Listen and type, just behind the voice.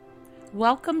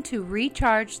Welcome to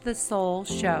Recharge the Soul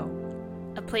Show,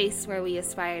 a place where we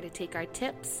aspire to take our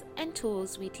tips and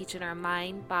tools we teach in our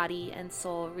mind, body, and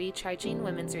soul recharging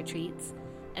women's retreats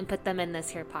and put them in this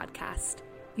here podcast.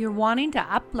 You're wanting to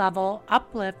up-level,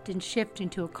 uplift, and shift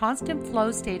into a constant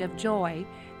flow state of joy,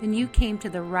 then you came to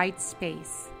the right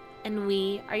space. And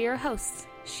we are your hosts.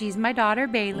 She's my daughter,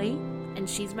 Bailey. And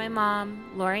she's my mom,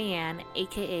 Lorianne,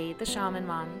 aka the Shaman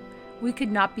Mom. We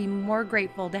could not be more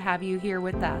grateful to have you here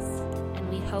with us. And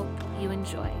we hope you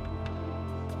enjoy.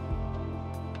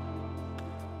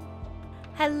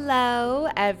 Hello,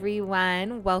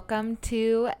 everyone. Welcome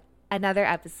to another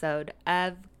episode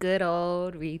of Good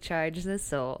Old Recharge the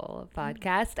Soul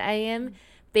podcast. I am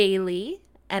Bailey,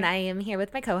 and I am here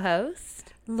with my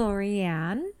co-host,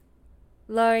 Lorianne,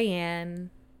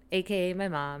 aka my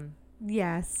mom.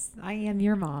 Yes, I am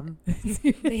your mom.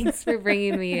 Thanks for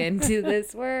bringing me into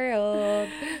this world.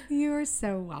 You're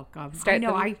so welcome.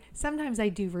 Sometimes I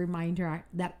do remind her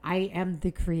that I am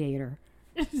the creator.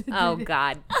 Oh,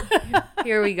 God.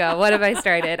 Here we go. What have I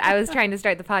started? I was trying to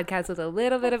start the podcast with a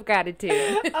little bit of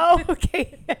gratitude. Oh,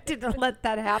 okay. I didn't let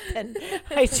that happen.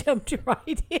 I jumped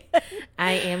right in.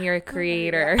 I am your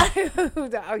creator.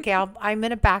 Okay, I'm going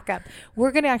to back up.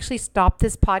 We're going to actually stop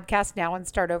this podcast now and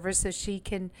start over so she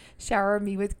can shower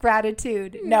me with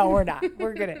gratitude. No, we're not.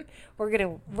 We're going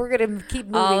to keep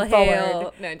moving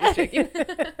forward. No, just joking.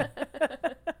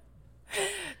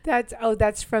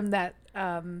 That's from that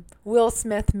Will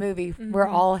Smith movie. Mm-hmm. We're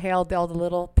all hail all the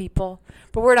little people,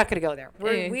 but we're not going to go there.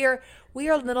 We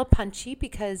are a little punchy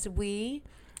because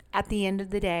at the end of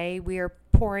the day, we are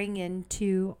pouring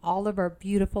into all of our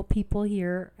beautiful people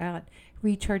here at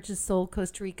Recharge the Soul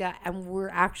Costa Rica, and we're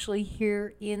actually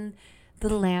here in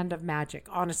the land of magic.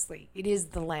 Honestly, it is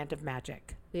the land of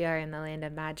magic. We are in the land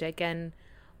of magic, and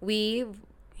we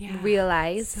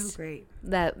realized so great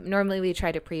that normally we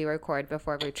try to pre-record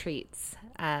before retreats,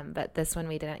 but this one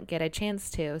we didn't get a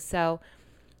chance to. So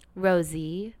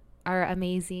Rosie, our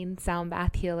amazing sound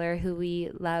bath healer who we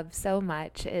love so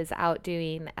much, is out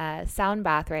doing a sound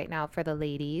bath right now for the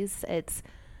ladies. It's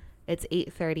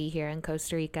 8:30 here in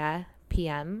Costa Rica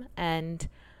p.m. and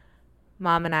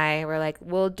Mom and I were like,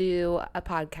 we'll do a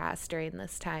podcast during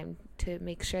this time to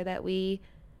make sure that we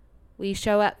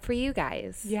show up for you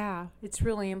guys. Yeah, it's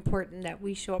really important that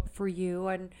we show up for you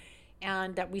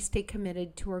and that we stay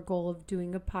committed to our goal of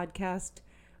doing a podcast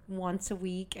once a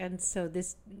week. And so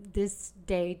this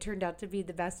day turned out to be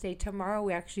the best day. Tomorrow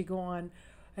we actually go on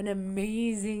an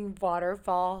amazing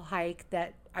waterfall hike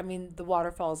the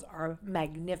waterfalls are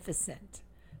magnificent.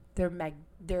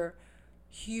 They're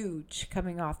huge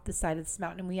coming off the side of this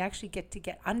mountain, and we actually get to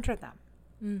get under them.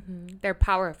 Mm-hmm. They're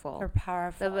powerful.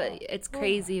 It's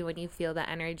crazy when you feel the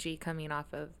energy coming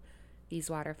off of these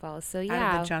waterfalls. So yeah,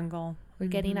 out of the jungle. We're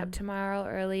getting up tomorrow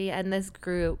early, and this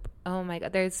group, oh my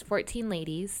God, there's 14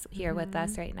 ladies here with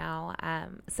us right now.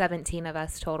 17 of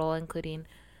us total, including,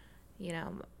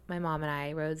 my mom and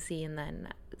I, Rosie, and then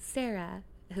Sarah,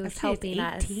 who's helping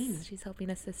us. She's helping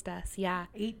assist us. Yeah,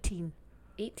 18.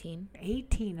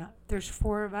 18. There's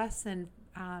 4 of us and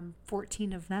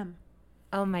 14 of them.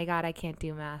 Oh my God, I can't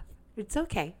do math. It's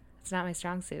okay. It's not my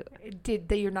strong suit.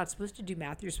 You're not supposed to do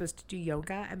math. You're supposed to do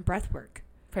yoga and breath work.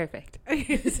 Perfect.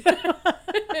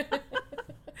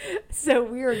 So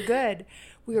we are good.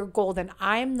 We are golden.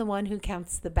 I'm the one who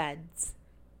counts the beds.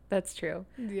 That's true.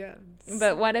 Yeah.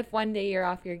 But what if one day you're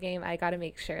off your game? I got to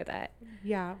make sure that.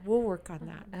 Yeah, we'll work on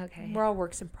that. Okay. We're all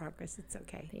works in progress. It's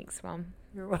okay. Thanks, Mom.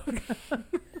 You're welcome.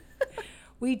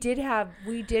 We did have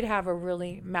a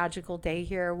really magical day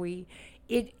here.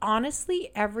 Honestly,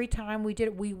 every time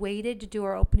we waited to do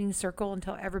our opening circle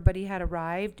until everybody had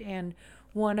arrived, and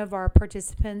one of our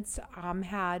participants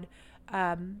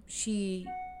she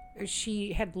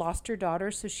had lost her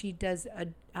daughter, so she does a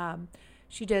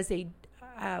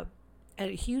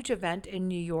huge event in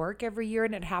New York every year,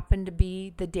 and it happened to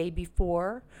be the day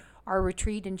before our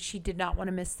retreat, and she did not want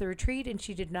to miss the retreat, and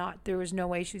there was no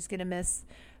way she was going to miss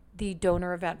the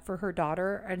donor event for her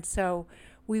daughter. And so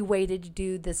we waited to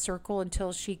do the circle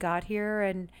until she got here,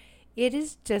 and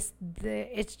it's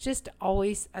just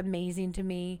always amazing to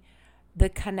me, the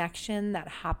connection that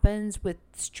happens with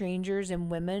strangers and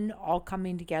women all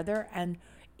coming together. And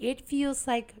it feels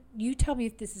like, you tell me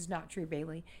if this is not true,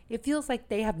 Bailey, it feels like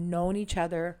they have known each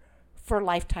other for a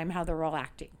lifetime, how they're all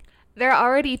acting. They're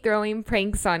already throwing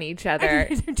pranks on each other.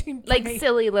 Like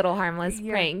silly little harmless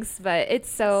pranks, but it's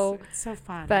so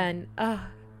fun.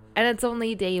 And it's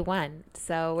only day 1.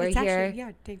 So we're here.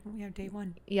 Day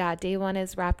 1. Yeah, day 1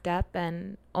 is wrapped up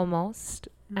and almost.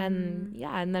 And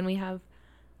and then we have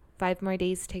 5 more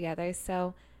days together.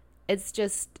 So it's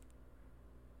just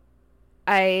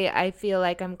I feel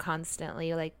like I'm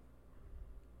constantly like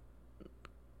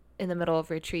in the middle of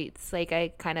retreats. Like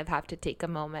I kind of have to take a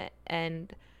moment,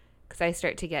 and because I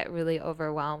start to get really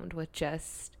overwhelmed with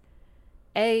just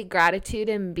A, gratitude,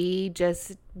 and B,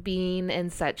 just being in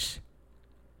such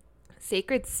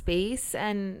sacred space,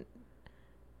 and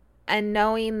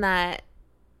knowing that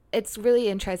it's really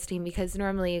interesting, because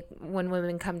normally when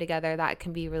women come together, that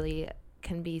can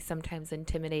be sometimes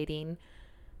intimidating.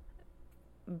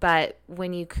 But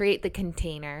when you create the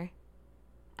container,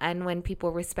 and when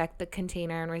people respect the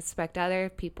container and respect other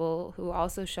people who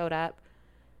also showed up,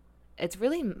 it's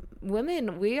really,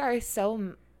 women, we are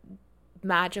so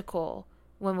magical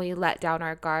when we let down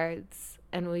our guards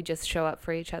and we just show up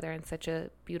for each other in such a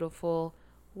beautiful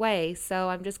way. So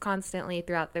I'm just constantly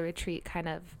throughout the retreat kind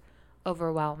of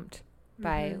overwhelmed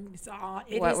by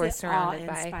what we're surrounded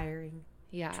by. Inspiring.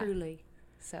 Yeah. Truly.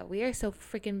 So we are so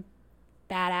freaking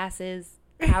badasses,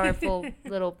 powerful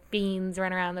little beings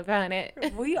running around the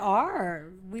planet. We are.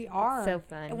 So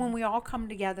fun. And when we all come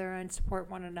together and support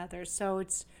one another. So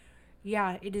it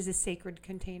is a sacred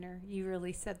container. You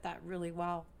really said that really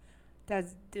well.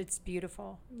 It's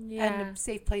beautiful. Yeah. And a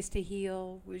safe place to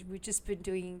heal. We've just been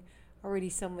doing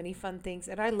already so many fun things.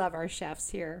 And I love our chefs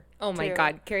here. Oh my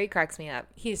God. Carrie cracks me up.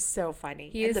 He's so funny.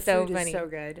 He is so funny. Is so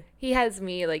good. He has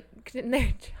me like in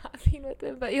there chopping with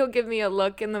him, but he'll give me a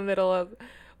look in the middle of,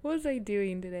 what was I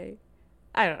doing today?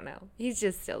 I don't know. He's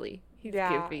just silly. He's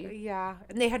goofy. Yeah.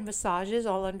 And they had massages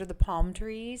all under the palm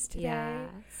trees today. Yeah.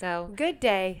 So good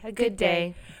day. A good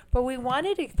day. But we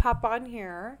wanted to pop on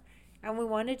here and we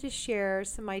wanted to share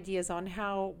some ideas on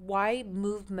why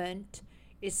movement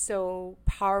is so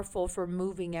powerful for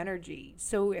moving energy.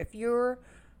 So if you're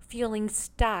feeling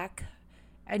stuck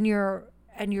and you're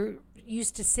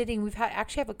used to sitting,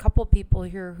 actually have a couple people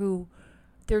here who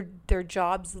their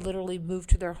jobs literally moved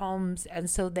to their homes, and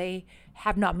so they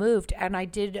have not moved. And I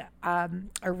did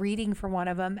a reading for one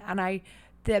of them, and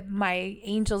my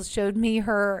angels showed me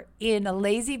her in a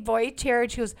lazy boy chair,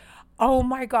 and she goes, "Oh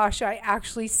my gosh, I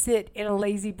actually sit in a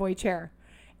lazy boy chair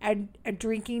and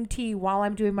drinking tea while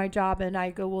I'm doing my job." And I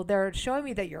go, "Well, they're showing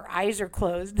me that your eyes are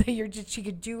closed, that she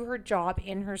could do her job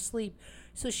in her sleep."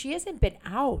 So she hasn't been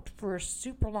out for a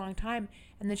super long time,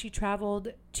 and then she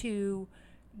traveled to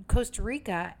Costa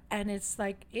Rica, and it's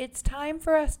like, it's time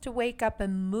for us to wake up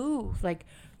and move. Like,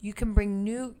 you can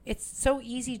it's so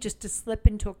easy just to slip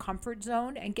into a comfort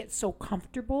zone and get so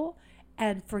comfortable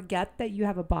and forget that you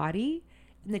have a body,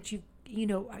 and that you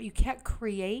can't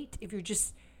create if you're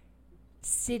just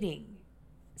sitting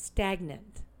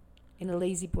stagnant in a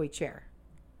lazy boy chair.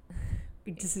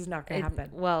 This is not going to happen.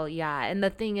 Well, yeah. And the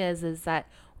thing is that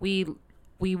we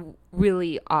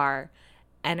really are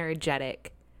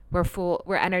energetic.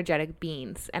 We're energetic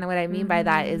beings. And what I mean by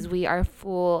that is we are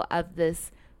full of this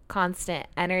constant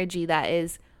energy that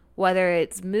is, whether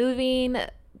it's moving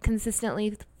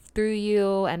consistently through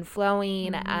you and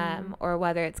flowing, or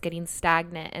whether it's getting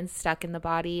stagnant and stuck in the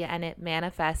body, and it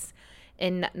manifests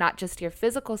in not just your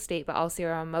physical state, but also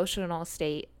your emotional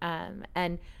state. And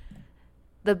I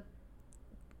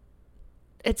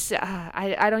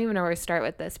don't even know where to start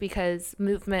with this, because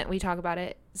movement, we talk about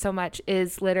it so much,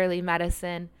 is literally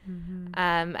medicine.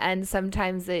 And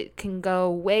sometimes it can go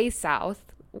way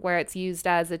south, where it's used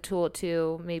as a tool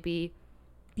to maybe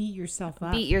beat yourself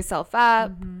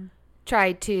up,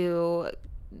 try to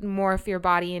morph your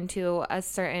body into a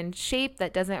certain shape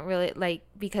that doesn't really,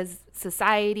 because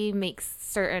society makes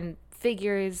certain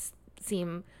figures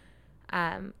seem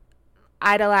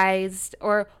idolized,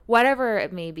 or whatever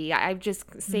it may be. I'm just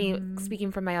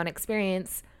speaking from my own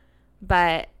experience,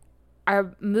 but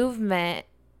our movement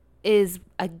is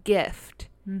a gift.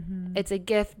 It's a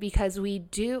gift because we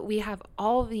have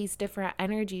all these different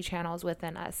energy channels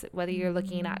within us, whether you're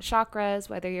looking at chakras,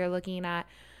 whether you're looking at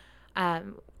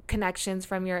connections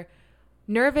from your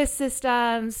nervous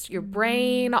systems, your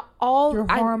brain, all your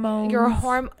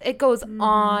hormones, it goes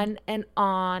on and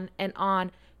on and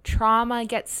on. Trauma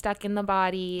gets stuck in the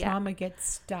body.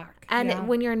 And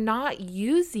when you're not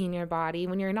using your body,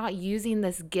 when you're not using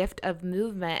this gift of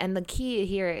movement, and the key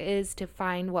here is to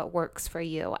find what works for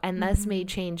you. And this may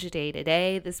change day to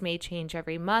day. This may change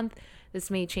every month.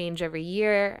 This may change every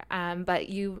year. But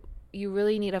you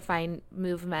really need to find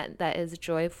movement that is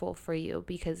joyful for you,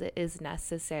 because it is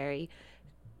necessary.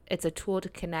 It's a tool to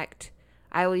connect.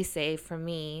 I always say, for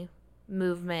me,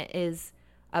 movement is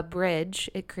a bridge.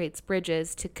 It creates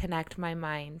bridges to connect my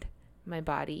mind, my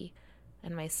body,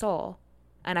 and my soul.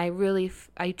 And I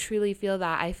truly feel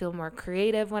that. I feel more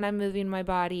creative when I'm moving my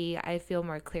body. I feel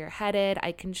more clear-headed.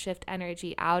 I can shift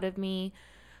energy out of me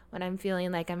when I'm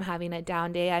feeling like I'm having a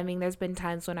down day. I mean, there's been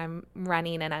times when I'm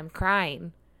running and I'm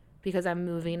crying because I'm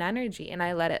moving energy and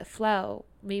I let it flow.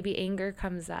 Maybe anger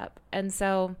comes up. And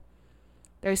so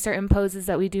there's certain poses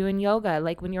that we do in yoga,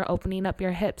 like when you're opening up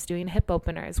your hips, doing hip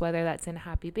openers, whether that's in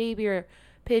Happy Baby or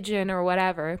Pigeon or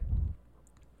whatever.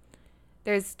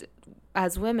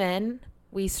 As women,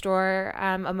 we store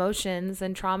emotions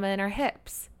and trauma in our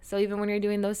hips. So even when you're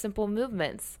doing those simple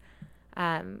movements,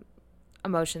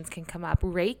 emotions can come up.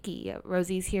 Reiki,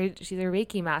 Rosie's here, she's a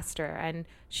Reiki master, and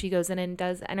she goes in and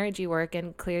does energy work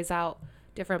and clears out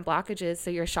different blockages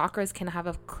so your chakras can have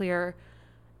a clear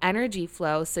energy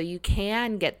flow, so you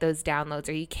can get those downloads,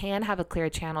 or you can have a clear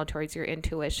channel towards your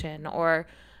intuition or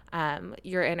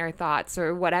your inner thoughts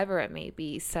or whatever it may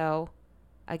be. So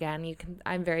again,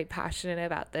 I'm very passionate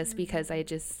about this because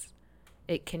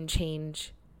it can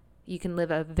change. You can live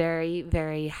a very,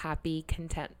 very happy,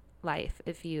 content life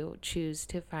if you choose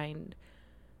to find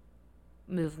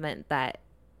movement that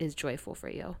is joyful for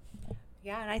you.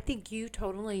 Yeah, and I think you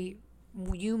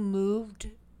moved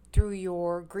through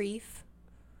your grief,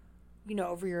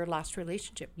 over your last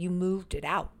relationship. You moved it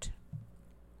out.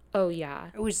 Oh, yeah.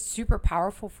 It was super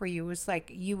powerful for you. It was like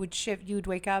you would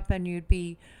wake up and you'd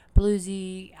be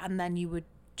bluesy, and then you would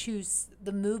choose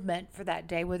the movement for that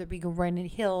day, whether it be go run in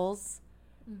hills.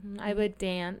 Mm-hmm. I would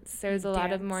dance. There's a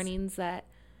lot of mornings that,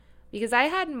 because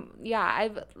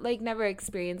I've never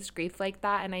experienced grief like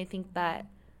that. And I think that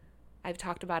I've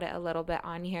talked about it a little bit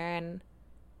on here, and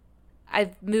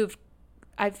I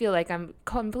feel like I'm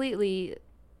completely,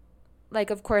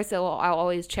 of course I'll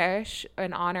always cherish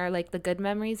and honor the good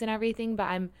memories and everything,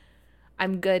 but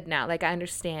I'm good now. I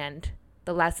understand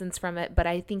the lessons from it, but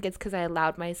I think it's because I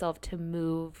allowed myself to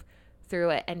move through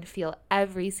it and feel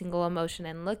every single emotion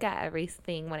and look at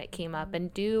everything when it came up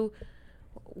and do,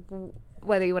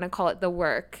 whether you want to call it the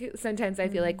work. Sometimes I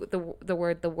feel like the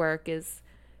word the work is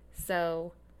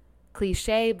so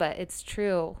cliche, but it's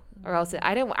true. Or else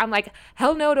I'm like,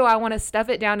 hell no, do I want to stuff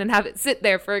it down and have it sit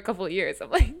there for a couple of years. I'm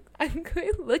like, I'm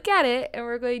going to look at it and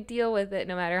we're going to deal with it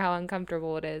no matter how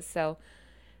uncomfortable it is. So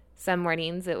some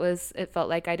mornings it felt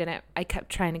like I kept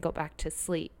trying to go back to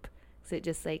sleep. So it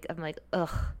just I'm like,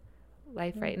 ugh,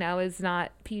 life right now is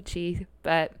not peachy.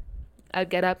 But I'd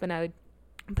get up and I would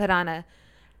put on a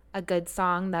good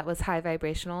song that was high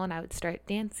vibrational and I would start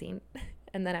dancing.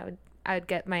 And then I would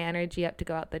get my energy up to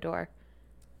go out the door.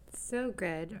 So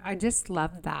good. I just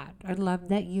love that. I love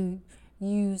that you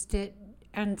used it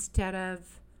instead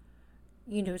of,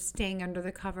 staying under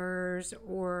the covers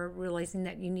or realizing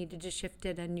that you needed to shift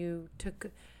it, and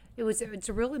it's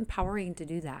real empowering to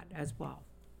do that as well.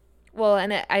 Well,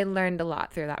 and I learned a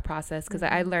lot through that process because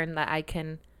I learned that I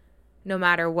can, no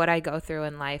matter what I go through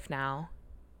in life now,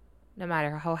 no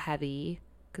matter how heavy,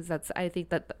 because I think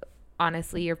that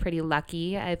honestly, you're pretty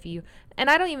lucky and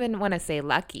I don't even want to say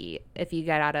lucky if you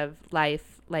get out of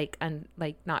life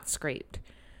not scraped,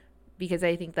 because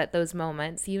I think that those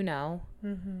moments,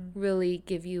 really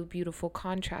give you beautiful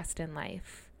contrast in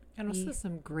life. And also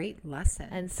some great lessons.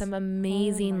 And some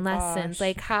amazing lessons.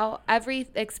 Gosh. How every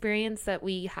experience that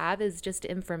we have is just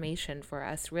information for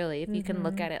us, really, if you can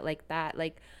look at it like that.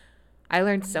 I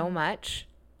learned so much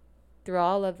through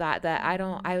all of that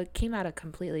I came out a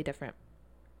completely different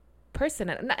person.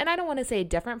 And I don't want to say a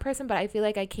different person, but I feel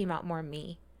like I came out more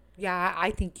me. Yeah, I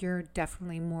think you're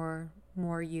definitely more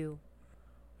you.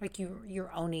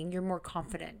 You're owning, you're more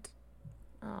confident.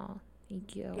 Oh,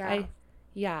 thank you.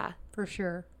 Yeah. For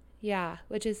sure. Yeah,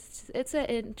 life is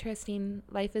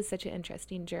such an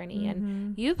interesting journey.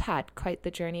 And you've had quite the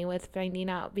journey with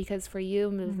finding out, because for you,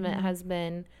 movement has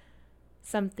been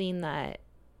something that,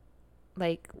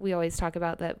 we always talk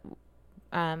about, that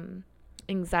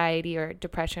anxiety or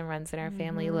depression runs in our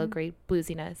family, low-grade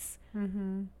bluesiness.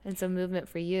 And so movement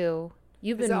for you,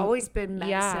 it's always been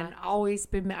medicine. Always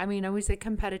been. I mean, I was a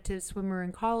competitive swimmer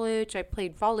in college. I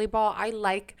played volleyball. I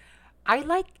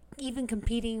like even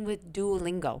competing with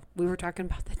Duolingo. We were talking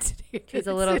about that today. It's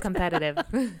a little competitive.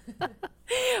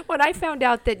 When I found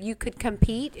out that you could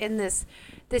compete in this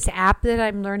app that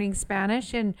I'm learning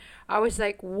Spanish, and I was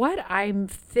like, what? I'm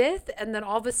fifth? And then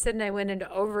all of a sudden I went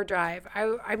into overdrive.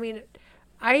 I mean,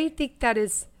 I think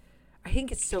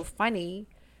it's so funny.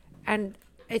 And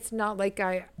it's not like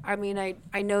I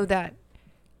know that,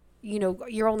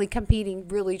 you're only competing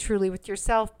really truly with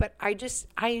yourself, but I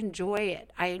enjoy it.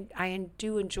 I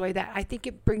do enjoy that. I think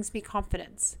it brings me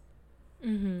confidence.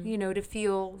 you know, to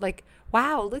feel like,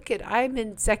 wow, I'm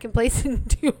in second place in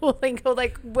Duolingo.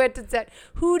 Like,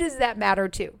 who does that matter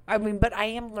to? I mean, but I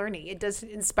am learning. It does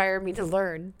inspire me to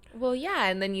learn. Well, yeah,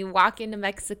 and then you walk into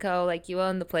Mexico like you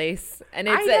own the place, and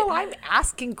I know I'm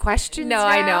asking questions. No, now.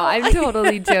 I know. I'm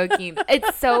totally joking.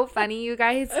 It's so funny, you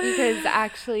guys, because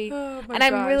actually, and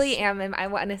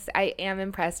I am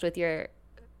impressed with your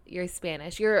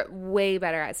Spanish. You're way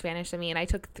better at Spanish than me, and I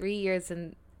took 3 years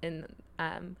in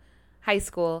high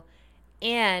school,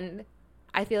 and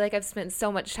I feel like I've spent so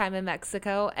much time in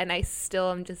Mexico, and I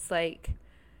still am just like,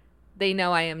 they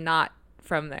know I am not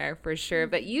from there for sure,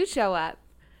 but you show up,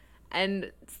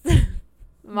 and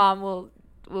Mom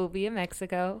will be in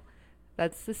Mexico.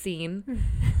 That's the scene.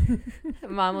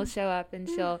 Mom will show up, and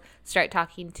she'll start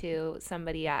talking to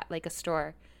somebody at like a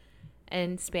store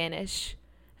in Spanish,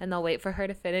 and they'll wait for her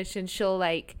to finish, and she'll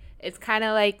like, it's kind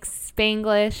of like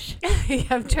Spanglish. Yeah,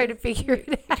 I'm trying to figure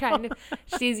it out.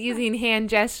 She's using hand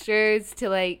gestures to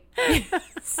like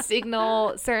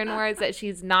signal certain words that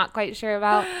she's not quite sure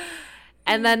about.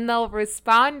 And then they'll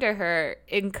respond to her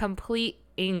in complete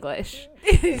English.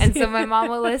 And so my mom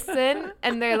will listen,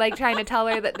 and they're like trying to tell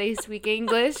her that they speak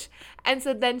English. And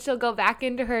so then she'll go back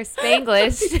into her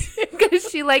Spanglish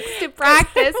because she likes to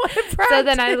practice. So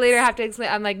then I later have to explain.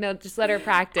 I'm like, no, just let her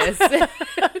practice.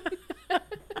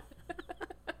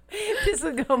 This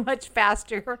will go much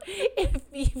faster if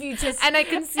you just. And I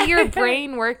can see your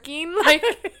brain working. Like,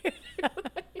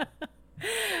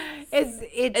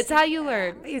 it's how you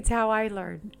learn. It's how I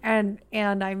learn, and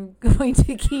I'm going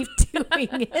to keep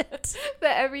doing it.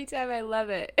 But every time I love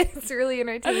it. It's really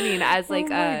entertaining as like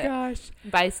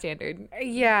bystander.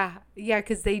 Yeah,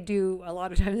 because they do a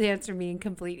lot of times answer me in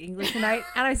complete English, and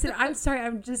I said, I'm sorry,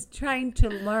 I'm just trying to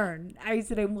learn. I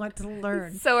said I want to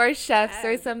learn. So our chefs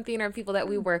or something, or people that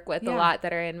we work with a lot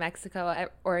that are in Mexico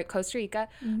or at Costa Rica,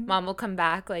 Mom will come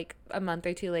back like a month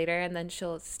or two later, and then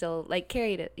she'll still like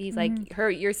carry it. He's like,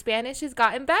 your Spanish has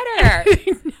gotten better,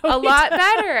 a lot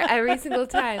better every single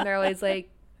time. They're always like,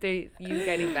 you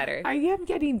getting better. I am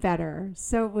getting better.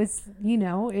 So it was,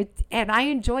 and I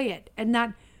enjoy it, and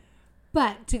not.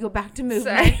 But to go back to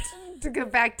movement,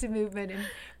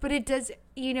 but it does,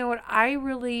 what I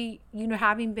really,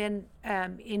 having been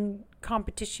in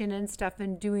competition and stuff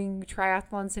and doing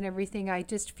triathlons and everything, I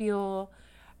feel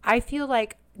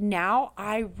like now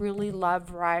I really love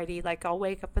variety. Like I'll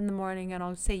wake up in the morning and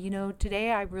I'll say,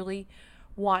 today I really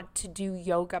want to do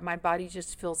yoga. My body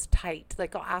just feels tight.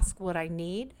 Like I'll ask what I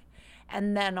need,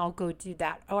 and then I'll go do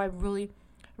that. Oh, I really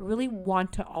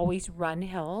want to always run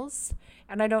hills,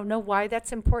 and I don't know why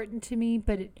that's important to me,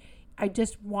 but I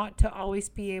just want to always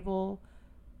be able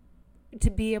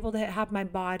to have my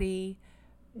body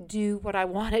do what I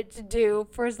want it to do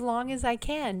for as long as I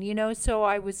can, So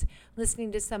I was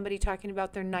listening to somebody talking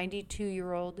about their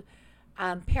 92-year-old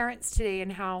parents today,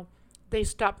 and how they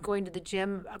stopped going to the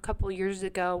gym a couple of years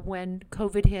ago when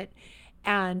COVID hit,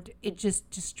 and it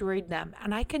just destroyed them.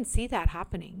 And I can see that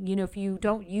happening. If you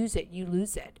don't use it, you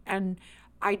lose it. And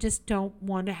I just don't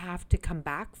want to have to come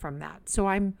back from that. So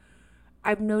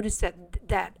I've noticed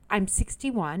that I'm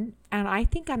 61, and I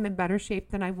think I'm in better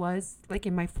shape than I was like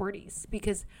in my 40s,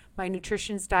 because my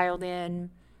nutrition's dialed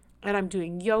in, and I'm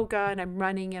doing yoga, and I'm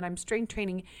running, and I'm strength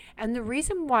training. And the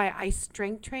reason why I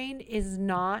strength train is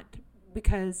not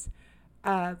because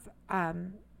of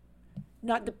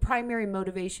not the primary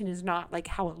motivation is not like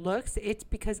how it looks. It's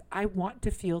because I want to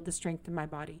feel the strength in my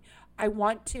body.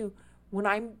 When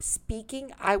I'm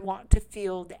speaking, I want to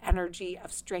feel the energy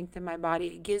of strength in my body.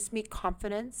 It gives me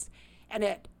confidence, and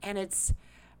it's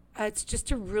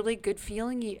just a really good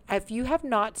feeling. If you have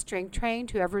not strength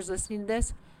trained, whoever's listening to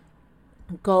this,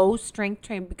 go strength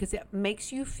train, because it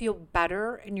makes you feel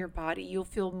better in your body. You'll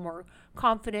feel more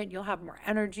confident. You'll have more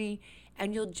energy,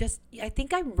 and I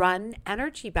think I run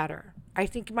energy better. I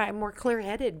think I'm more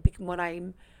clear-headed when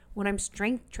I'm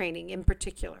strength training in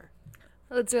particular.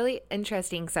 Well, it's really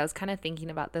interesting, because I was kind of thinking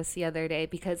about this the other day,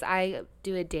 because I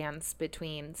do a dance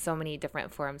between so many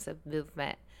different forms of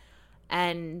movement,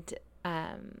 and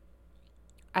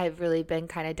I've really been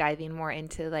kind of diving more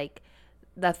into like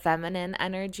the feminine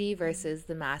energy versus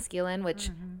the masculine, which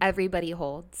everybody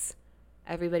holds.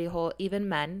 Even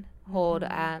men hold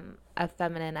a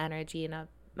feminine energy and a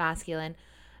masculine,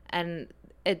 and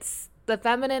the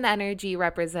feminine energy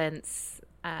represents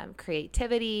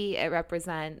creativity. It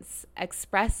represents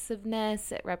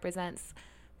expressiveness. It represents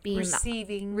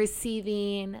being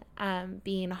receiving,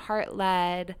 being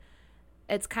heart-led.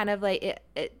 It's kind of like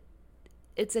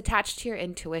it's attached to your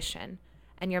intuition.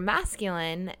 And your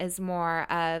masculine is more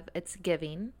of, it's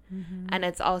giving. And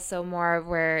it's also more of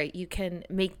where you can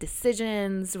make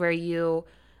decisions, where you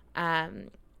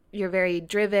You're very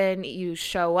driven. You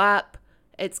show up.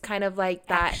 It's kind of like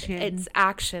that. Action. It's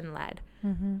action led.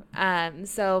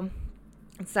 So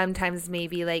sometimes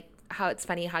maybe like how it's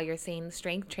funny how you're saying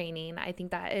strength training. I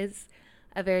think that is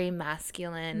a very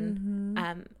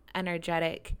masculine,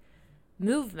 energetic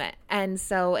movement. And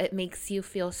so it makes you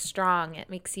feel strong. It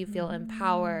makes you feel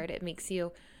empowered. It makes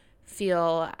you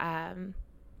feel,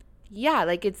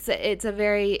 like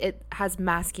it has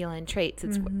masculine traits.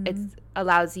 It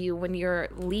allows you when you're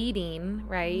leading,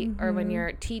 right? Or when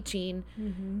you're teaching,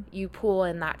 you pull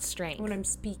in that strength. When I'm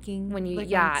speaking, when you, like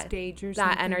yeah, on stage or that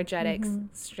something. energetic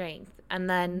strength. And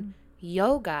then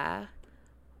yoga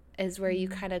is where you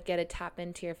kind of get to tap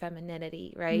into your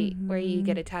femininity, right? Where you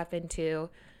get to tap into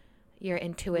your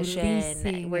intuition,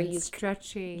 Releasing where and you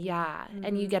stretching.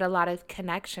 and you get a lot of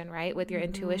connection, right, with your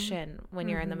intuition when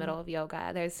you're in the middle of yoga.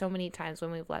 There's so many times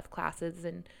when we've left classes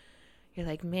and you're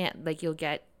like, man, like you'll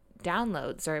get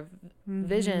downloads or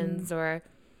visions,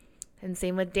 and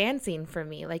same with dancing for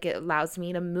me. Like it allows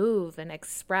me to move and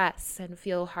express and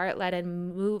feel heart-led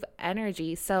and move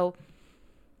energy. So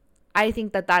I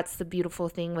think that that's the beautiful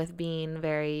thing with being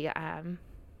very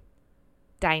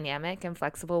dynamic and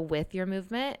flexible with your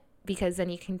movement, because then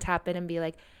you can tap in and be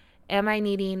like, am I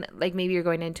needing, like maybe you're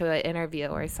going into an interview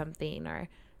or something, or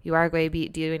you are going to be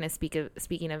doing a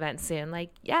speaking event soon. Like,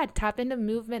 yeah, tap into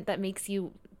movement that makes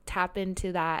you tap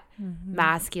into that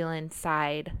masculine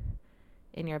side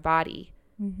in your body.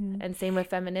 And same with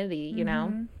femininity, you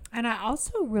know? And I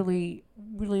also really,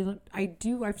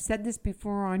 I've said this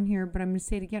before on here, but I'm going to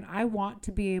say it again. I want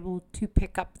to be able to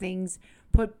pick up things,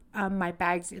 put my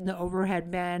bags in the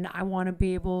overhead bin. I want to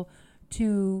be able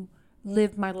to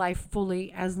live my life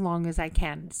fully as long as I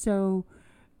can. So,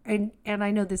 and I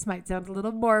know this might sound a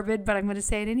little morbid, but I'm going to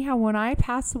say it anyhow. When I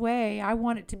pass away, I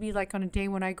want it to be like on a day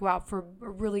when I go out for a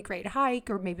really great hike,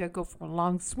 or maybe I go for a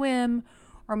long swim,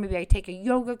 or maybe I take a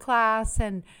yoga class,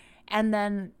 and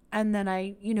then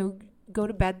I, go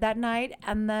to bed that night,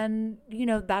 and then,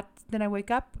 then I wake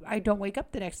up. I don't wake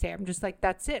up the next day. I'm just like,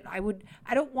 that's it. I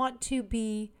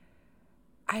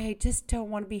just don't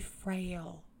want to be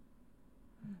frail.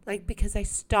 Like, because I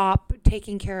stop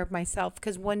taking care of myself.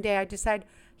 Because one day I decide,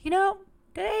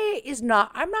 today is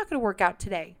not, I'm not going to work out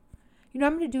today. I'm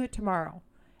going to do it tomorrow.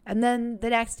 And then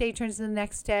the next day turns to the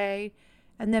next day.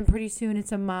 And then pretty soon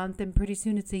it's a month, and pretty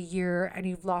soon it's a year, and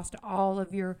you've lost all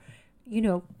of your,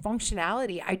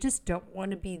 functionality. I just don't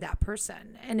want to be that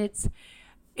person. And it's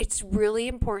really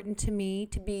important to me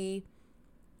to be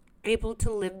able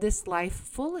to live this life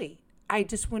fully. I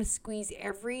just want to squeeze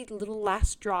every little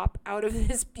last drop out of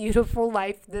this beautiful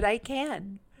life that I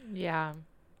can. Yeah.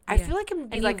 I feel like I'm going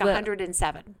to be like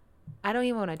 107. I don't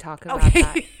even want to talk about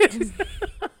that.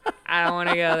 I don't want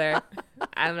to go there.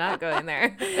 I'm not going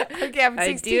there. Okay, I'm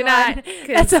 61. I do not consent.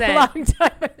 That's a long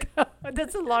time ago.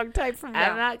 That's a long time from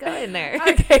now. I'm not going there.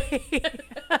 Okay.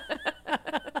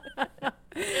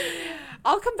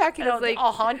 I'll come back and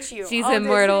I'll haunt you. She's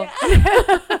immortal.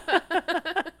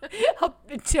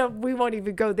 We won't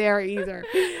even go there either.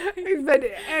 But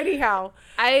anyhow,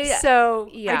 I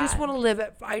just want to live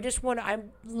it. I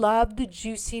love the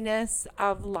juiciness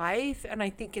of life. And I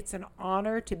think it's an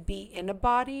honor to be in a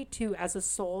body, as a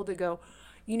soul, to go,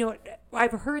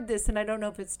 I've heard this, and I don't know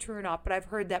if it's true or not, but I've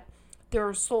heard that there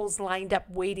are souls lined up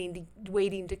waiting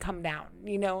to come down,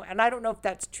 and I don't know if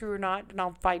that's true or not, and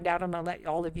I'll find out, and I'll let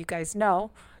all of you guys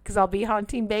know, because I'll be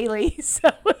haunting Bailey. So.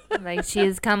 Like, she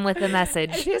has come with a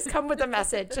message. She has come with a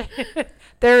message.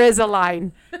 There is a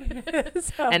line.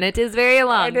 And it is very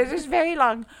long. And it is very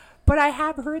long. But I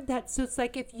have heard that. So it's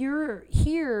like, if you're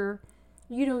here,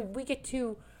 we get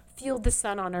to feel the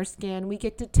sun on our skin. We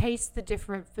get to taste the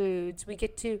different foods. We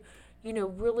get to,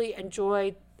 really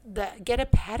enjoy get a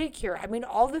pedicure. I mean,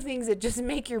 all the things that just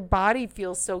make your body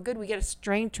feel so good. We get a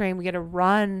strength train. We get to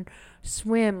run,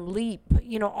 swim, leap,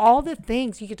 all the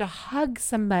things. You get to hug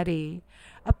somebody.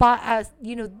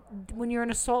 When you're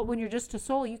in a soul, when you're just a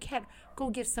soul, you can't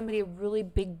go give somebody a really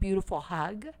big, beautiful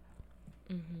hug.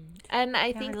 And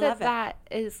I think that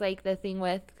is like the thing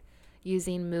with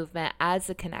using movement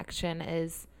as a connection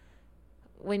is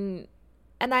and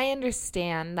I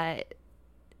understand that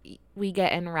we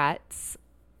get in ruts,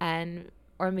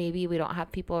 or maybe we don't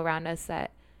have people around us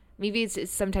that maybe it's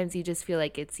just, sometimes you just feel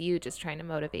like it's you just trying to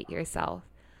motivate yourself.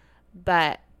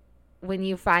 But when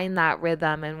you find that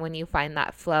rhythm, and when you find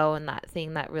that flow and that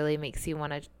thing that really makes you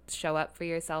want to show up for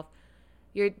yourself,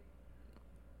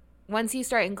 once you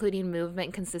start including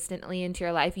movement consistently into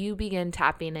your life, you begin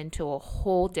tapping into a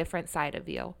whole different side of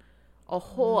you, a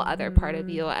whole other part of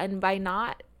you. And by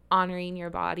not honoring your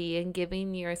body and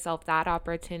giving yourself that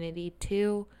opportunity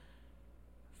to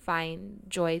find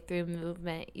joy through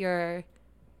movement,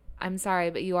 I'm sorry,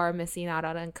 but you are missing out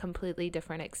on a completely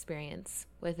different experience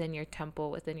within your temple,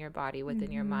 within your body,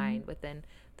 within your mind, within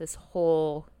this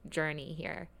whole journey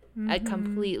here. A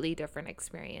completely different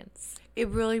experience. It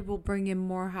really will bring in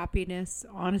more happiness,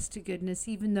 honest to goodness,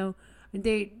 even though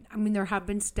there have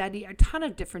been a ton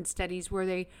of different studies where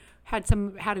they had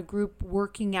a group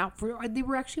working out they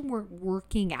were actually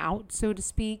working out, so to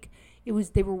speak.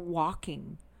 They were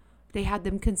walking. They had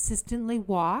them consistently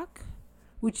walk,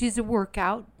 which is a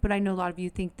workout, but I know a lot of you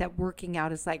think that working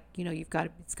out is like,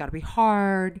 it's got to be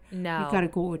hard. No. You've got to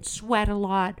go and sweat a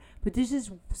lot. But this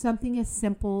is something as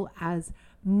simple as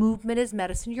movement is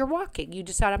medicine. You're walking. You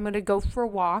decide, I'm going to go for a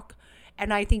walk.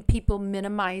 And I think people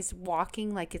minimize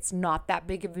walking like it's not that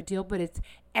big of a deal, but it's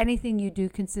anything you do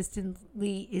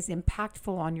consistently is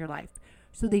impactful on your life.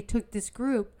 So they took this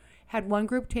group, had one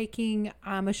group taking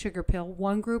a sugar pill,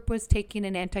 one group was taking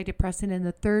an antidepressant, and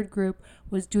the third group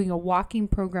was doing a walking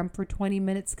program for 20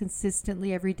 minutes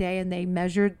consistently every day, and they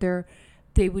measured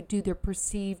they would do their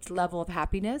perceived level of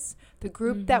happiness. The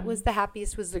group that was the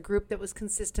happiest was the group that was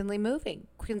consistently moving,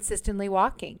 consistently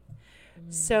walking.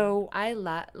 So I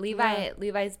love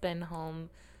Levi's been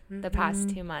home the past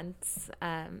 2 months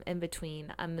in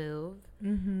between a move,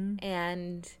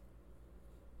 and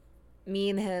me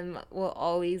and him will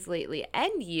always lately,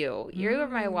 and you're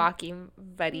my walking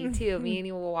buddy too. Me and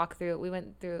you will walk through. We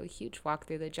went through a huge walk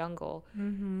through the jungle,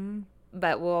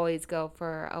 but we'll always go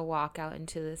for a walk out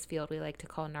into this field we like to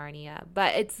call Narnia.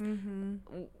 But it's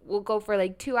we'll go for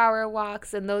like 2-hour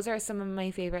walks, and those are some of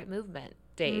my favorite movement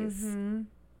days.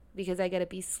 Because I get to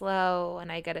be slow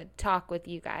and I get to talk with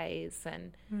you guys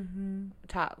and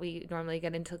we normally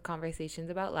get into conversations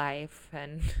about life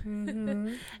and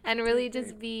and really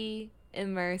just be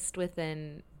immersed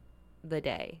within the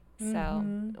day. So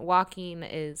walking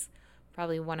is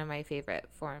probably one of my favorite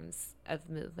forms of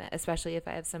movement, especially if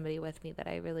I have somebody with me that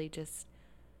I really just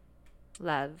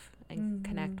love and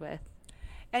connect with.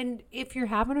 And if you're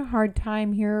having a hard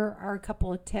time, here are a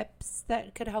couple of tips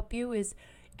that could help you is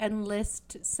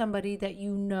enlist somebody that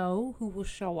you know who will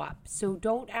show up. So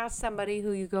don't ask somebody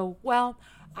who you go, well,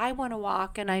 I want to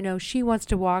walk and I know she wants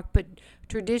to walk, but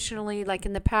traditionally, like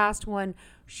in the past one,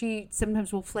 she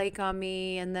sometimes will flake on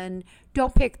me, and then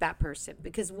don't pick that person,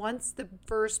 because once the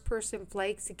first person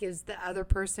flakes, it gives the other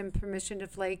person permission to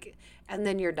flake, and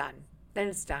then you're done. Then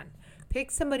it's done. Pick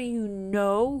somebody you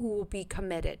know who will be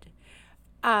committed.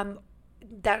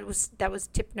 That was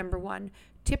tip number 1.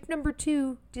 Tip number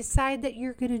 2, decide that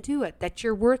you're going to do it, that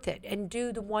you're worth it, and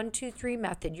do the 1, 2, 3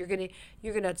 method. You're going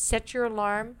to set your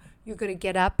alarm. You're going to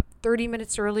get up 30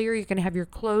 minutes earlier. You're going to have your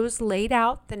clothes laid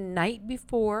out the night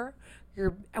before.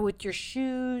 You're with your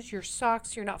shoes, your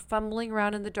socks. You're not fumbling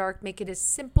around in the dark. Make it as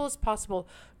simple as possible.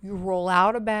 You roll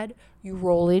out of bed, you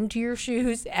roll into your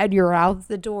shoes, and you're out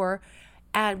the door.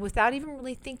 And without even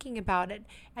really thinking about it,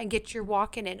 and get your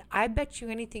walk in. And I bet you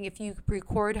anything, if you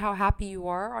record how happy you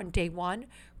are on day 1,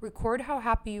 record how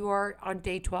happy you are on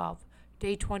day 12,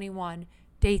 day 21,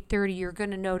 day 30, you're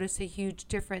going to notice a huge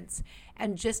difference.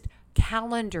 And just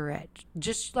calendar it,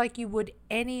 just like you would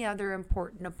any other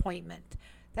important appointment.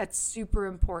 That's super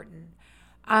important.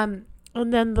 And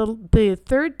then the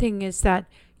third thing is that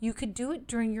you could do it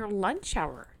during your lunch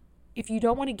hour. If you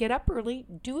don't want to get up early,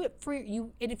 do it for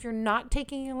you. And if you're not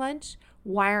taking a lunch,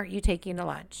 why aren't you taking a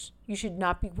lunch? You should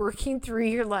not be working through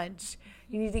your lunch.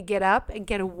 You need to get up and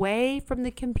get away from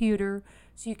the computer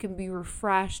so you can be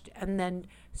refreshed and then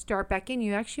start back in.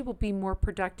 You actually will be more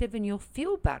productive and you'll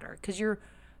feel better, because you're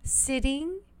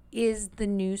sitting is the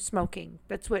new smoking.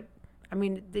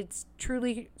 It's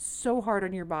truly so hard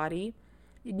on your body,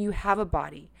 and you have a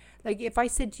body. Like if I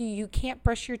said to you, you can't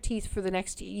brush your teeth for the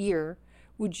next year,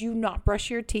 would you not brush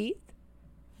your teeth?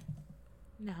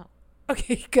 No.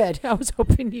 Okay, good. I was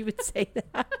hoping you would say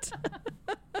that.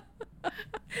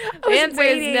 The answer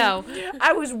is no.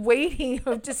 I was waiting.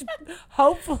 Just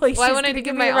hopefully. Well, I wanted to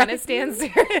give my honest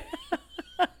answer.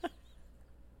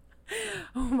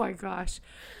 Oh my gosh.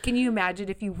 Can you imagine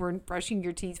if you weren't brushing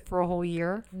your teeth for a whole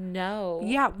year? No.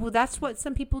 Yeah, well, that's what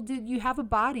some people do. You have a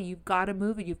body. You've got to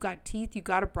move it. You've got teeth. You've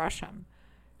got to brush them.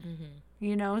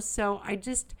 So I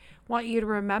just want you to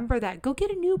remember that. Go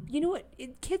get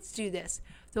kids do this.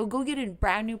 They'll go get a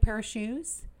brand new pair of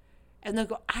shoes, and they'll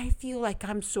go, I feel like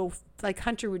I'm so, like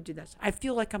Hunter would do this. I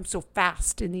feel like I'm so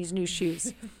fast in these new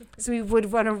shoes. So he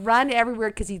would want to run everywhere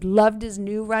because he loved his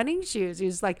new running shoes. He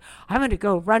was like, I'm going to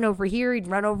go run over here. He'd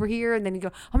run over here, and then he'd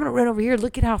go, I'm going to run over here.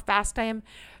 Look at how fast I am.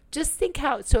 Just think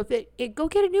so if go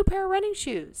get a new pair of running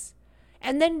shoes.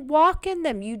 And then walk in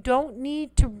them. You don't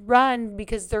need to run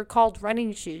because they're called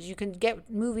running shoes. You can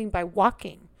get moving by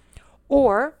walking.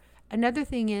 Or another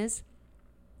thing is,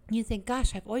 you think,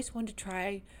 gosh, I've always wanted to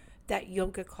try that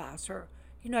yoga class, or,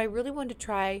 I really wanted to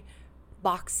try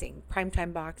boxing,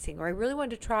 primetime boxing, or I really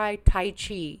wanted to try Tai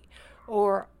Chi,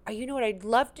 or, what, I'd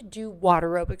love to do water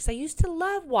aerobics. I used to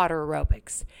love water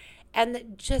aerobics.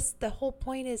 And the whole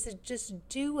point is just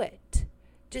do it.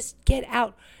 Just get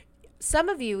out.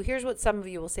 Here's what some of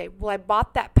you will say. Well, I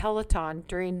bought that Peloton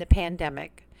during the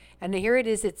pandemic, and here it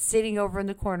is. It's sitting over in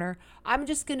the corner. I'm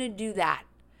just going to do that.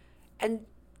 And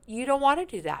you don't want to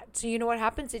do that. So you know what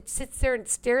happens? It sits there and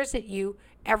stares at you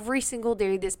every single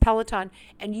day, this Peloton,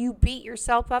 and you beat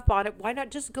yourself up on it. Why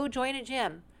not just go join a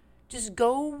gym? Just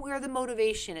go where the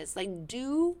motivation is. Like,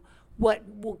 do what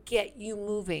will get you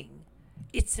moving.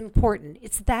 It's important.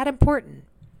 It's that important.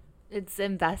 It's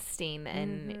investing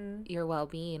in your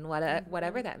well-being,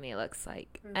 whatever that may look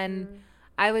like. And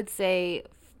I would say,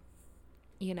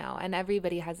 and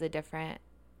everybody has a different,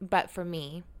 but for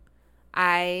me,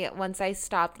 once I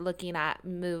stopped looking at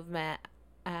movement,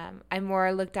 I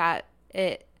more looked at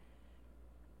it,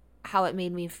 how it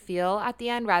made me feel at the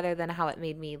end rather than how it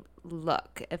made me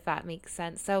look, if that makes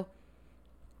sense. So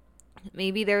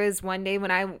maybe there was one day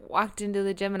when I walked into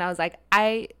the gym and I was like,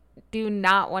 I do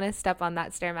not want to step on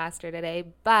that Stairmaster today,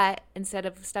 but instead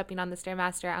of stepping on the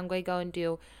Stairmaster, I'm going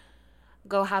to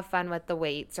go have fun with the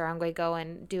weights, or I'm going to go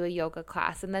and do a yoga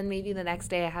class. And then maybe the next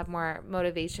day I have more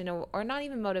motivation, or not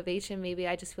even motivation. Maybe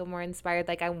I just feel more inspired.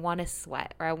 Like I want to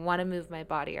sweat, or I want to move my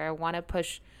body, or I want to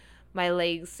push my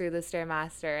legs through the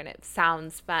Stairmaster and it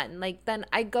sounds fun. Like then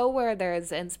I go where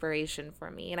there's inspiration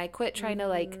for me, and I quit trying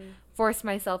to force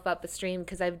myself up a stream,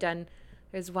 because I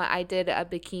did a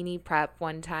bikini prep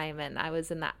one time, and I was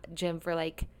in that gym for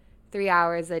 3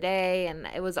 hours a day, and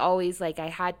it was always I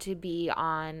had to be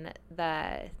on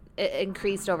it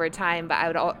increased over time,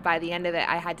 but by the end of it,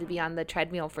 I had to be on the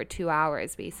treadmill for 2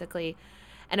 hours basically.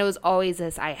 And it was always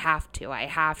this, I have to.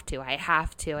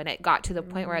 And it got to the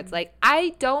point where it's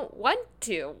I don't want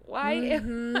to. Why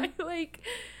am I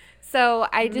so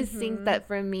I just think that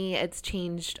for me, it's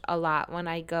changed a lot when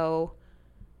I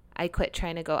quit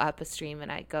trying to go up a stream,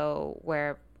 and I go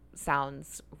where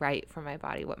sounds right for my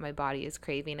body, what my body is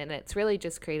craving. And it's really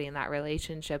just creating that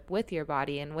relationship with your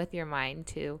body and with your mind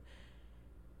to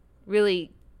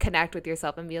really connect with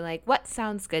yourself and be like, what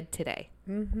sounds good today?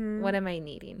 What am I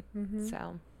needing?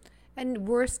 So, and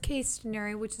worst case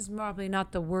scenario, which is probably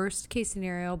not the worst case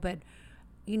scenario, but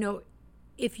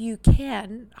if you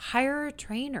can, hire a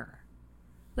trainer.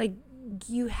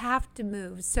 You have to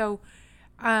move. So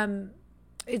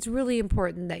it's really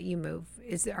important that you move,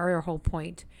 is our whole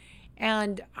point.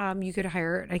 And you could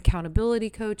hire an accountability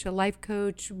coach, a life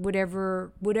coach,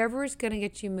 whatever is going to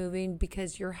get you moving,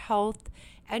 because your health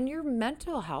and your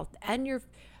mental health and your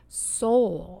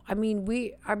soul. I mean,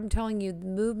 I'm telling you, the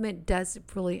movement does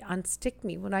really unstick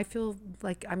me. When I feel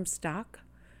like I'm stuck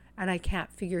and I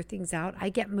can't figure things out, I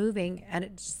get moving, and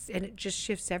it just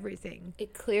shifts everything.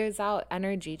 It clears out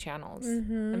energy channels.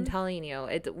 I'm telling you,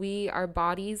 our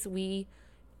bodies, we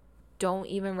don't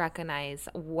even recognize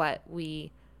what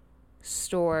we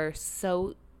store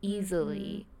so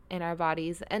easily in our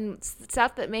bodies, and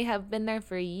stuff that may have been there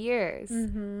for years,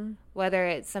 whether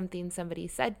it's something somebody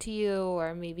said to you,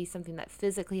 or maybe something that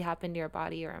physically happened to your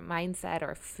body, or a mindset,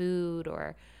 or food,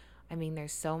 or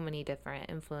there's so many different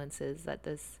influences that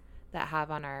have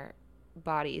on our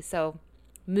body. So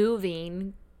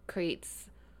moving creates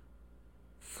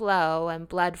flow and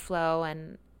blood flow,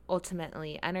 and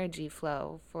ultimately energy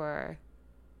flow for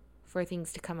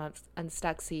things to come up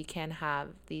unstuck, so you can have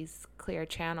these clear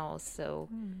channels, so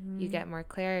you get more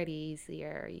clarity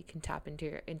easier, you can tap into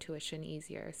your intuition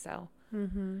easier. So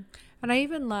and I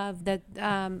even love that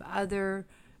other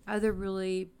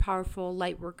really powerful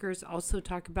light workers also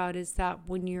talk about is that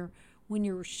when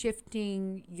you're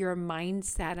shifting your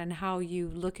mindset and how you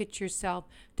look at yourself,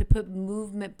 to put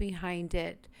movement behind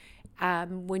it.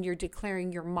 When you're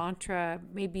declaring your mantra,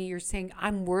 maybe you're saying,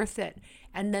 I'm worth it,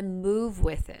 and then move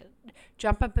with it.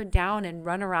 Jump up and down and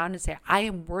run around and say, I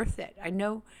am worth it. I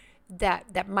know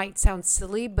that might sound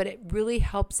silly, but it really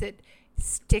helps it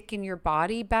stick in your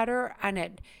body better, and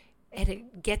it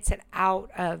gets it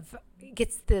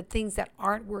gets the things that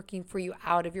aren't working for you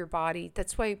out of your body.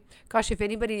 That's why, gosh, if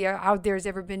anybody out there has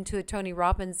ever been to a Tony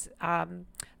Robbins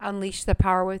Unleash the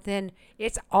Power Within,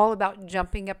 it's all about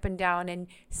jumping up and down and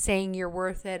saying you're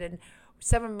worth it. And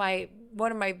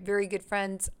one of my very good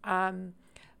friends,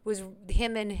 was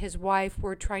him and his wife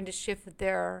were trying to shift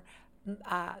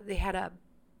they had a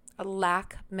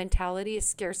lack mentality, a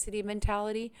scarcity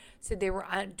mentality. So they were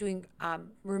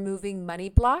removing money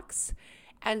blocks.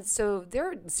 And so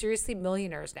they're seriously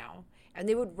millionaires now. And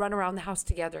they would run around the house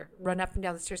together, run up and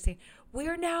down the stairs saying,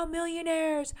 we're now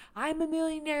millionaires. I'm a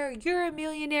millionaire. You're a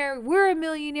millionaire. We're a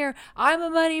millionaire. I'm a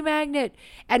money magnet.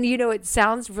 And, it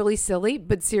sounds really silly,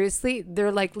 but seriously,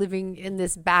 they're like living in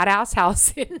this badass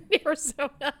house in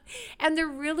Arizona. And they're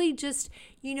really just,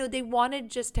 they wanted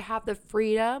just to have the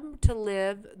freedom to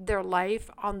live their life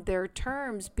on their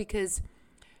terms because...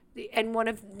 And one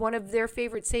of their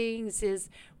favorite sayings is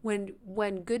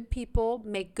when good people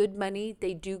make good money,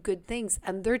 they do good things,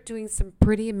 and they're doing some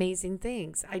pretty amazing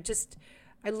things.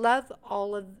 I love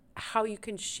all of how you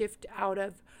can shift out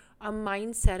of a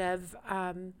mindset of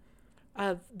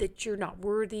that you're not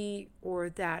worthy or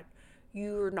that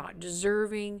you're not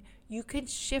deserving. You could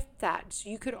shift that. So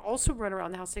you could also run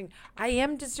around the house saying, I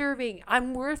am deserving.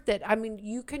 I'm worth it. I mean,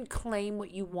 you can claim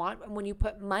what you want. And when you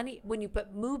put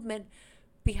movement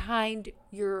behind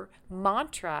your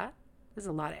mantra, there's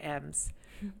a lot of M's.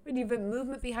 When you put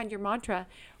movement behind your mantra,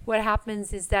 what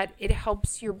happens is that it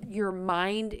helps your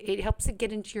mind, it helps it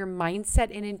get into your mindset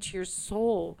and into your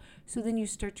soul. So then you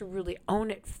start to really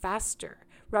own it faster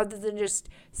rather than just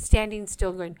standing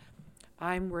still going,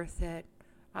 I'm worth it.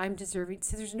 I'm deserving.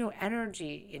 So there's no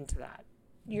energy into that.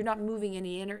 You're not moving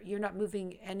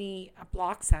any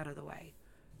blocks out of the way.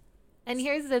 And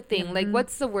here's the thing, like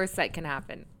what's the worst that can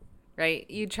happen? Right?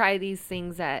 You try these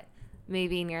things that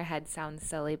maybe in your head sound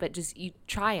silly, but just you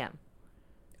try them.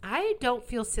 I don't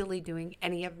feel silly doing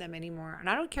any of them anymore. And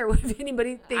I don't care what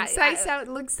anybody thinks I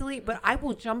look silly, but I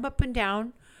will jump up and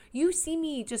down. You see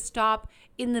me just stop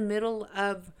in the middle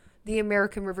of the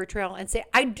American River Trail and say,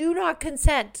 I do not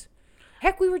consent.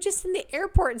 Heck, we were just in the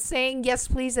airport saying, yes,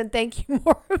 please, and thank you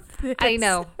more of this. I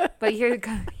know, but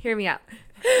hear me out.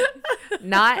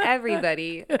 Not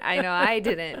everybody, I know I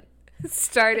didn't,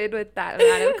 started with that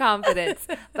amount of confidence.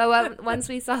 But once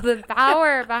we saw the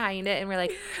power behind it and we're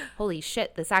like, holy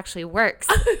shit, this actually works.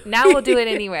 Now we'll do it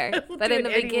anywhere. But in the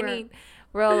beginning,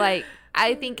 we're like,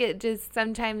 I think it just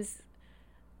sometimes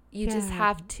you just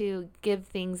have to give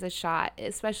things a shot,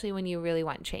 especially when you really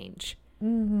want change.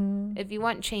 Mm-hmm. If you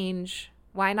want change,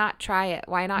 why not try it?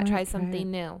 Why not try something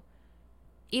new?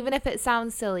 Even if it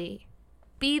sounds silly,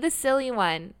 be the silly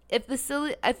one.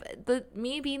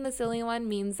 Me being the silly one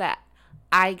means that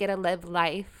I get to live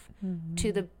life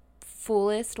to the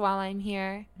fullest while I'm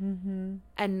here,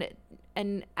 and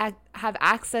have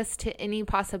access to any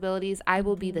possibilities. I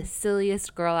will be the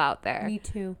silliest girl out there. Me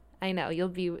too. I know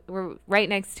we're right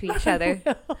next to each other,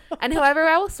 and whoever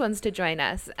else wants to join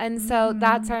us. And so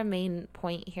that's our main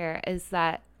point here is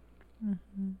that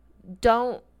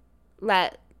don't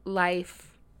let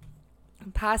life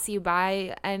pass you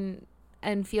by and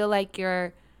feel like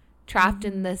you're trapped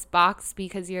in this box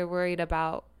because you're worried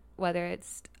about whether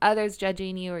it's others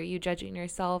judging you or you judging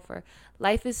yourself. Or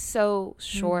life is so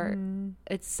short.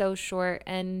 It's so short,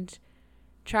 and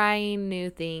trying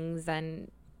new things and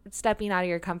stepping out of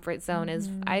your comfort zone is,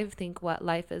 I think, what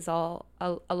life is all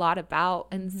a lot about.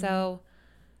 And so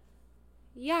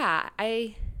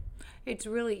it's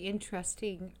really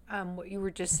interesting what you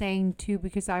were just saying too,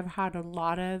 because I've had a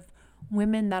lot of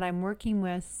women that I'm working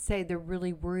with say they're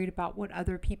really worried about what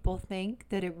other people think,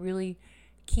 that it really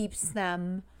keeps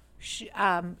them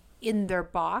in their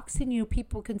box. And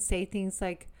people can say things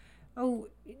like, oh,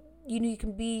 you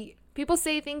can be... People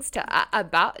say things to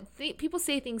people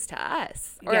say things to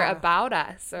us or about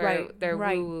us or their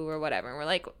woo-woo or whatever. And we're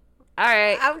like, all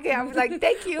right. Okay, I'm like,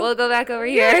 thank you. We'll go back over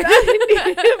here.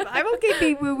 I'm okay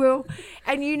being woo-woo.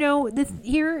 And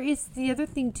here is the other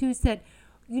thing too, is that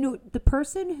the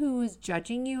person who is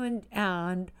judging you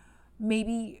and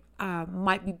maybe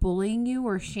might be bullying you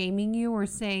or shaming you or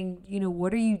saying,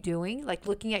 what are you doing? Like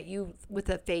looking at you with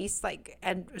a face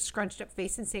and a scrunched up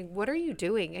face and saying, what are you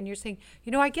doing? And you're saying,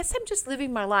 I guess I'm just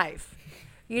living my life.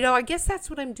 I guess that's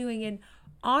what I'm doing. And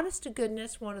honest to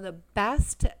goodness, one of the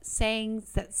best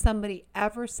sayings that somebody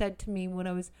ever said to me when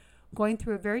I was going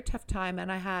through a very tough time, and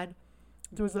it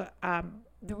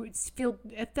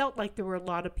felt like there were a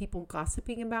lot of people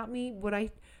gossiping about me.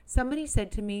 Somebody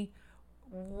said to me,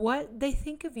 what they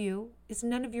think of you is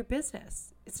none of your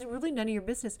business. It's really none of your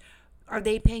business. Are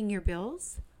they paying your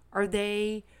bills? Are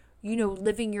they,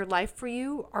 living your life for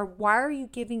you? Or why are you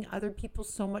giving other people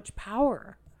so much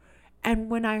power? And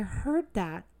when I heard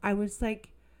that, I was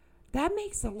like, that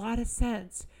makes a lot of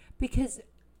sense, because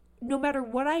no matter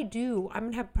what I do, I'm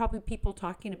going to have probably people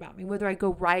talking about me, whether I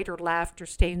go right or left or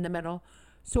stay in the middle.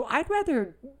 So I'd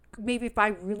rather, maybe if I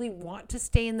really want to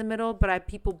stay in the middle, but I have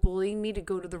people bullying me to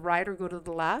go to the right or go to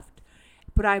the left,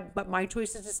 but my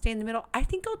choice is to stay in the middle, I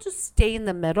think I'll just stay in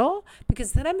the middle,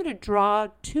 because then I'm going to draw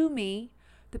to me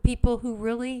the people who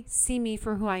really see me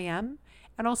for who I am,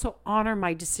 and also honor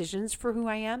my decisions for who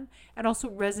I am, and also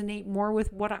resonate more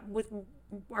with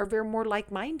are very more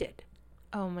like-minded.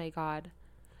 Oh my God.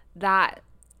 That,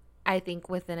 I think,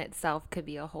 within itself could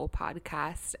be a whole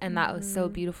podcast. And that was so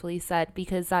beautifully said,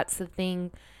 because that's the thing,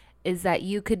 is that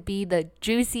you could be the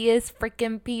juiciest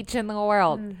freaking peach in the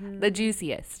world. The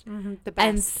juiciest. The best.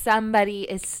 And somebody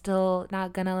is still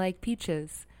not going to like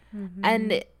peaches.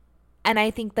 And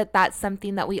I think that that's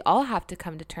something that we all have to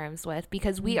come to terms with,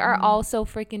 because we are all so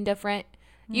freaking different.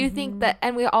 You think that,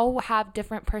 and we all have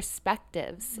different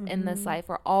perspectives in this life.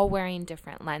 We're all wearing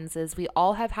different lenses. We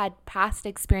all have had past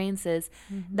experiences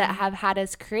that have had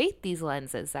us create these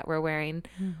lenses that we're wearing,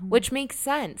 which makes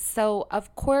sense. So,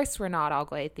 of course, we're not all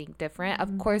going to think different.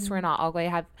 Of course, we're not all going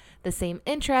to have the same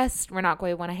interests. We're not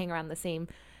going to want to hang around the same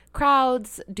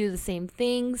crowds, do the same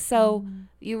things. So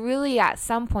you really at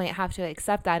some point have to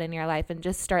accept that in your life and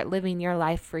just start living your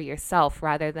life for yourself,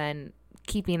 rather than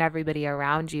keeping everybody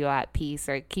around you at peace,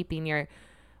 or keeping your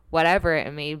whatever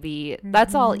it may be.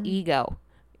 That's all ego.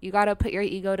 You got to put your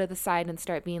ego to the side and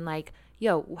start being like,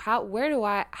 yo, how do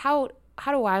I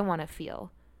want to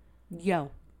feel?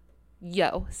 Yo,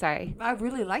 sorry. I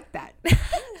really like that.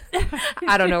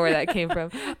 I don't know where that came from.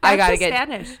 I got to get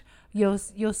Spanish. Yo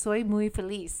soy muy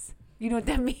feliz. You know what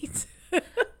that means?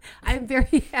 I'm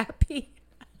very happy.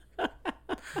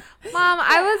 Mom,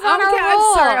 I was on a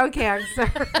roll. I'm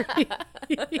sorry.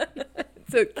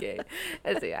 It's okay.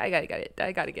 I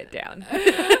gotta get down.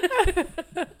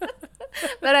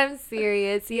 But I'm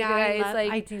serious, you guys.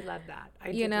 I do love that.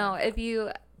 If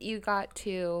you got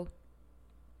to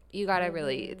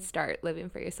really start living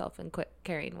for yourself and quit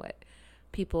caring what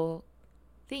people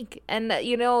think. And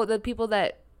the people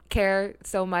that care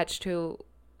so much, to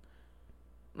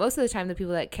most of the time, the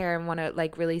people that care and want to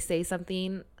like really say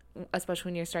something, especially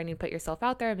when you're starting to put yourself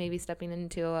out there and maybe stepping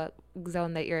into a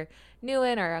zone that you're new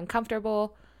in or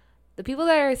uncomfortable, the people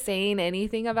that are saying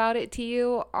anything about it to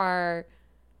you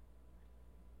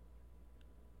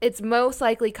it's most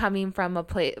likely coming from a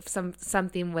place,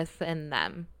 something within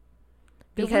them,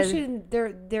 because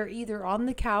they're either on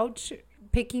the couch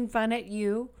picking fun at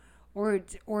you, or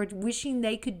wishing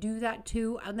they could do that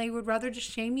too, and they would rather just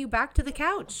shame you back to the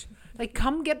couch. Like,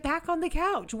 come get back on the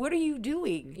couch. What are you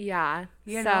doing? Yeah.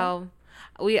 This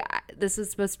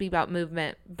is supposed to be about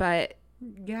movement, but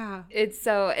yeah, it's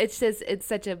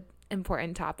such a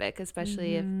important topic,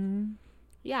 especially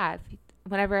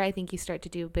whenever I think you start to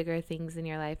do bigger things in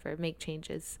your life or make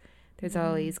changes, there's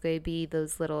always going to be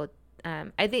those little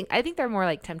I think they're more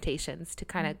like temptations to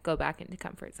kind of go back into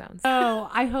comfort zones. Oh,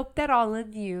 I hope that all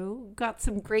of you got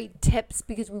some great tips,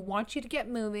 because we want you to get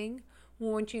moving. We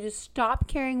want you to stop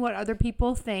caring what other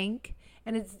people think.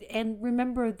 And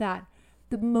remember that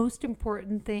the most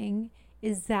important thing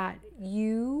is that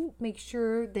you make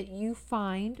sure that you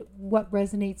find what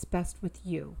resonates best with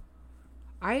you.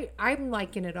 I'm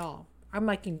liking it all. I'm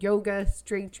liking yoga,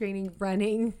 strength training,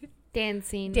 running,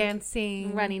 dancing,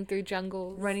 running through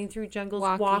jungles,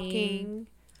 walking.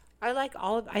 I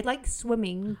like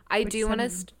swimming. I do want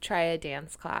to try a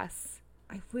dance class.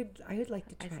 I would like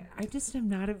to try. I just am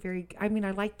not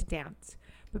I like to dance,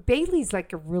 but Bailey's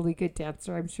like a really good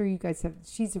dancer. I'm sure you guys have.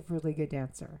 She's a really good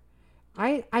dancer.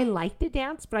 I like to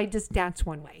dance, but I just dance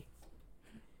one way.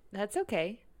 That's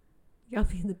okay. You'll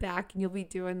be in the back and you'll be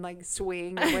doing like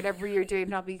swing or whatever you're doing.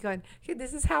 And I'll be going, okay,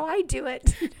 this is how I do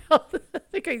it.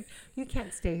 You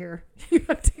can't stay here. You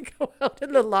have to go out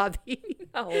in the lobby.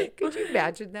 No. Could you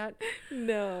imagine that?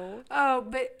 No. Oh,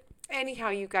 but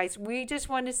anyhow, you guys, we just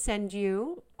want to send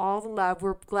you all the love.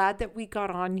 We're glad that we got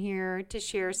on here to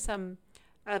share some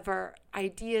of our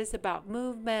ideas about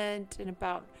movement and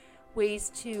about ways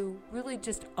to really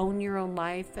just own your own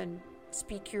life and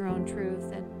speak your own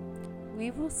truth. And we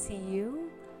will see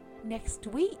you next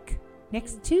week.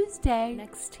 Next Tuesday.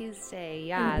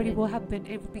 Yeah. Everybody will have been.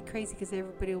 It would be crazy because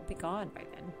everybody will be gone by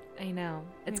then. I know.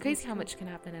 It's crazy how much can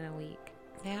happen in a week.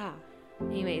 Yeah.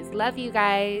 Anyways, love you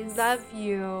guys. Love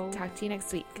you. Talk to you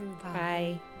next week.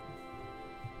 Bye.